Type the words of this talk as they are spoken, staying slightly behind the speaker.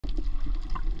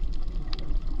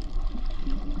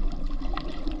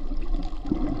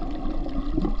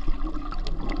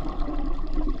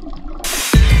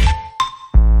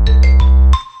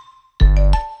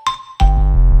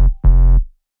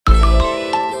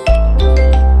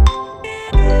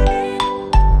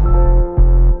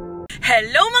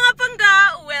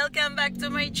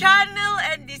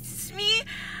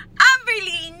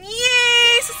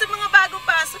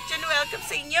Pasok dyan, welcome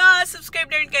sa inyo. Subscribe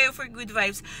na rin kayo for good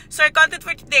vibes. So our content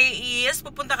for today is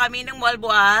pupunta kami ng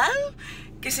Moalboal.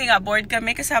 Kasi nga bored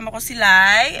kami, kasama ko si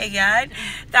Lai. Ayan.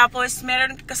 Tapos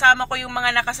meron kasama ko yung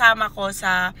mga nakasama ko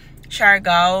sa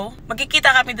Siargao. Magkikita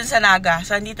kami dun sa Naga.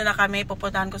 So andito na kami,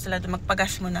 pupuntahan ko sila dun.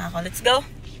 Magpagas muna ako. Let's go.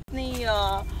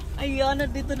 Niya. Ayan,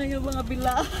 nandito na yung mga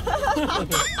bila.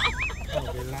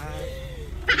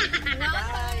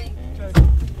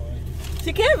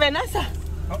 Si Kevin, nasa?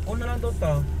 Una lang daw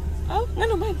ta. Oh, nga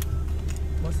naman.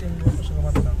 Basin mo pa siya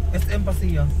kamatang. SM pa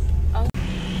siya. Oh,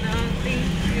 thank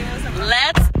you.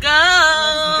 Let's go!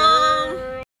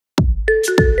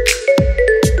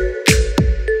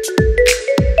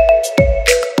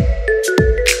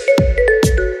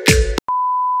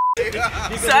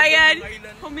 So ayan,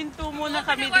 huminto muna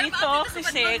kami dito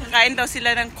kasi kakain daw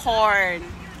sila ng corn.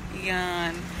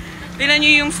 Ayan. Tingnan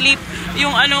nyo yung sleep,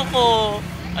 yung ano ko.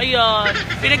 Ayan,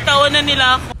 pinagtawanan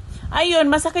nila ako.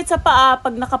 Ayun, masakit sa paa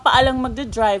pag nakapaa lang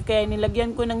magdadrive kaya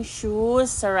nilagyan ko ng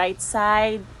shoes sa right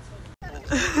side.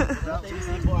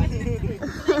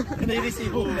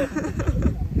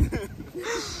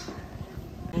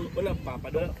 Wala pa,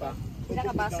 padong pa. Pila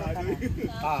ka baso ka na?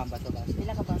 Bato-baso.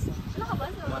 Pila ka baso? Pila ka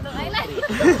baso?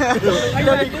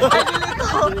 Island!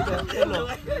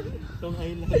 Tong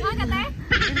island.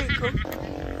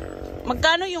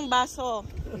 Magkano yung baso?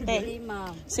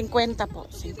 50. 50 po.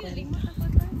 50.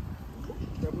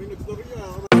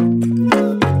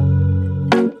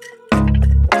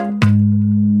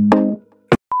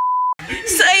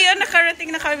 So ayun,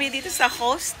 nakarating na kami dito sa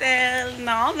hostel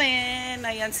namin.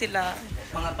 Ayan sila.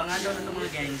 Mga pangano na itong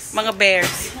mga guys. Mga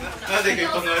bears.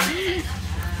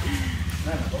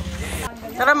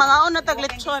 Tara mga na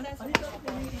taglitsyon.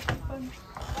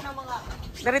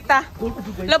 Darita.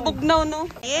 Labugnaw no.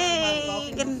 Yay!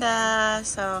 Ganda.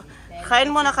 So, kain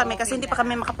muna kami kasi hindi pa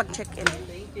kami makapag-check-in.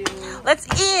 Let's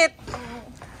eat!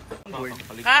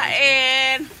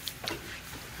 Kain!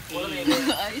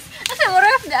 Kasi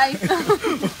urap na ice.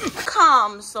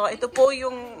 Come! So, ito po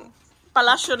yung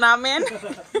palasyo namin.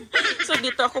 So,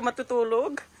 dito ako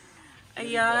matutulog.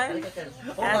 Ayan.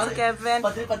 Ayan si Kevin.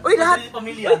 Uy, lahat.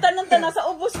 Uy, tanong-tanong sa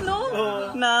ubos, no?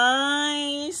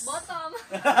 Nice. Bottom.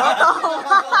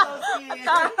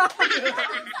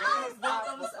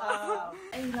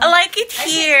 I like it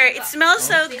here. It smells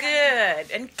so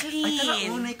good and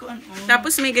clean.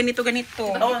 Tapos may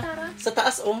ganito-ganito. Sa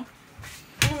taas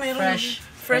Fresh.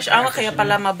 Fresh. Kaya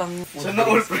pala mabango. Sana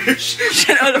all fresh.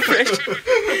 Sana all fresh.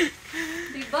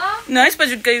 Diba? Nice pa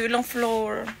jud kayo ilang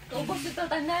floor. Ubos dito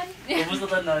tanan. Ubus na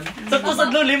tanan. Sa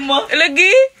kusad lo lima.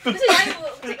 Lagi? Kasi yan,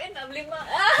 chicken na 5.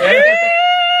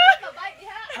 Babay,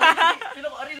 diha.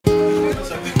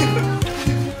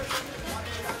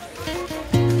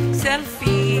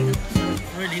 Selfie.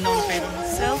 Really no pero.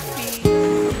 Selfie.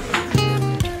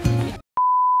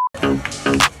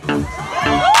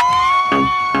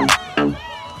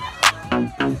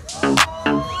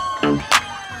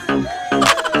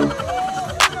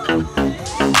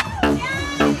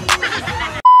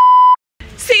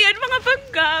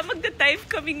 Magda-dive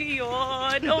kami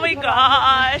ngayon. Oh my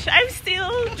gosh. I'm still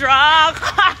drunk.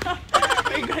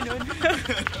 Ay, ganun.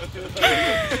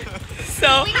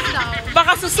 So,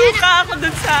 baka susuka ako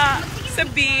dun sa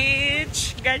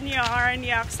beach. Ganyan.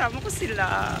 Yeah, kasama ko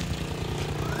sila.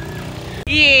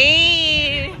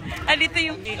 Yay! Andito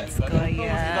yung beach ko.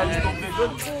 Yeah.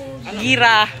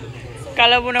 Gira.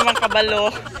 Kala mo naman kabalo.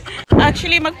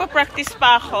 Actually, magpa-practice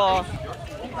pa ako.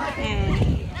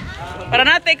 Para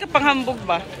natin kapanghambog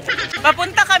ba?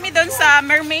 Papunta kami doon sa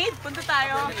Mermaid. Punta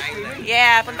tayo.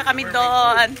 Yeah, punta kami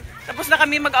doon. Tapos na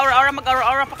kami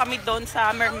mag-aura pa kami doon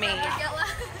sa Mermaid.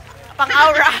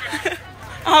 Pang-aura.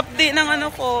 Hapdi ng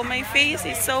ano ko. My face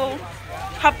is so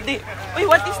hapdi. Uy,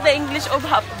 what is the English of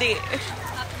hapdi?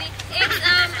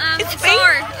 It's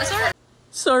sore.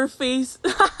 Sore face.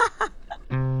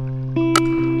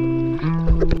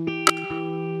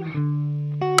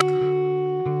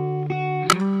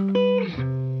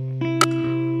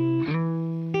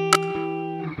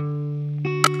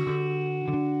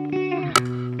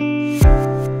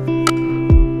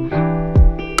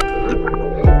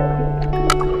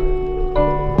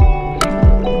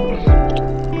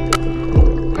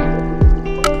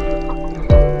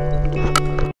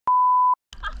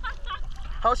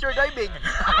 How's your diving?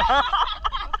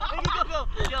 Go.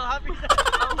 Yo, happy.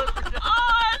 Oh,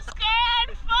 I'm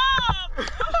scared. Fuck.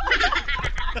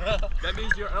 That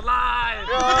means you're alive.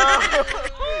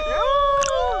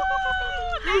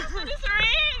 Thanks for this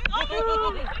ring. Oh,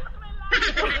 this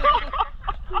is my life.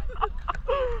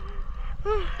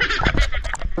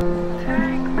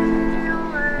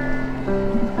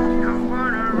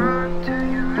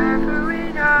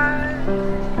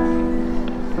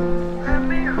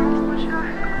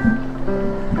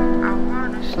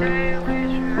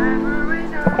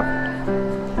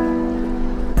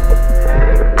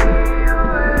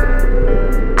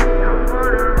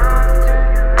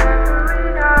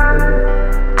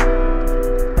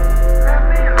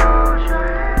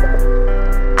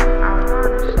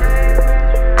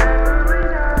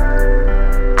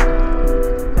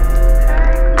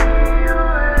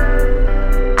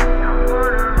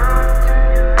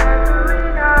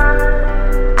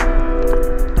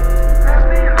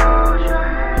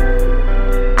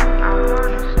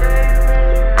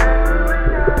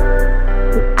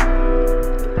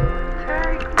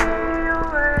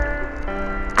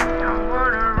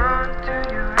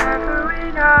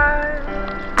 night.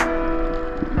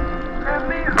 Let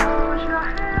me hold your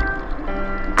hand.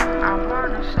 I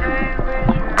wanna stay with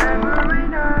you every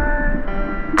night.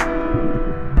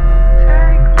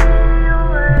 Take me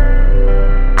away.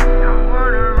 I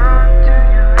wanna run to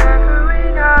you every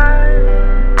night.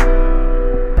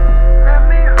 Let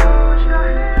me hold your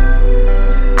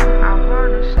hand. I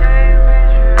wanna stay with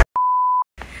you.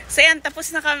 So yan, tapos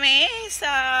na kami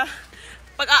sa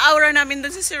pag-aawra namin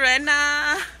dun sa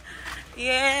Sirena.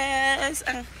 Yes,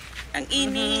 ang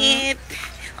init.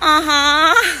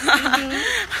 Aha.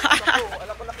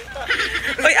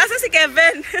 Uy, asa si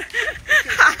Kevin?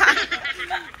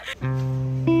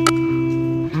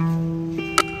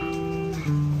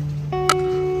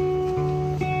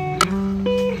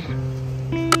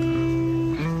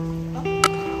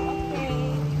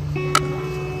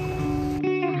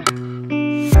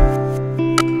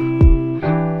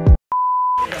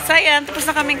 So yan, tapos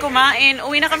na kaming kumain.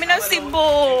 Uwi na kami ng Cebu.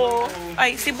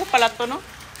 Ay, Cebu pala to, no?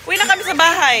 Uwi na kami sa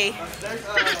bahay.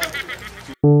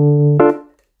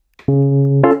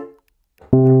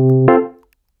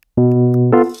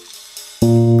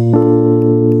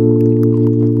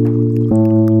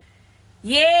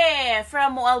 Yeah!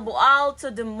 From Moalboal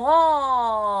to the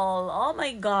mall. Oh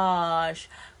my gosh.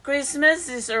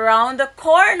 Christmas is around the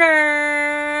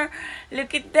corner.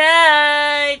 Look at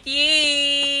that.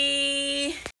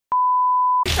 Yay!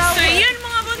 So yun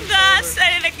mga bundas,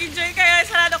 ay nag-enjoy kayo.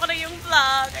 Sarado ko na yung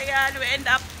vlog. Ayan, we end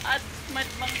up at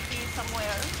Monkey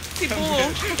somewhere. Cebu.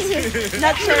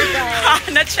 Not sure guys.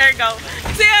 Not Siargao.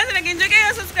 So yun, so nag-enjoy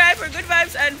kayo. Subscribe for good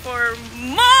vibes and for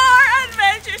more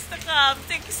adventures to come.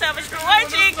 Thank you so much for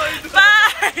watching.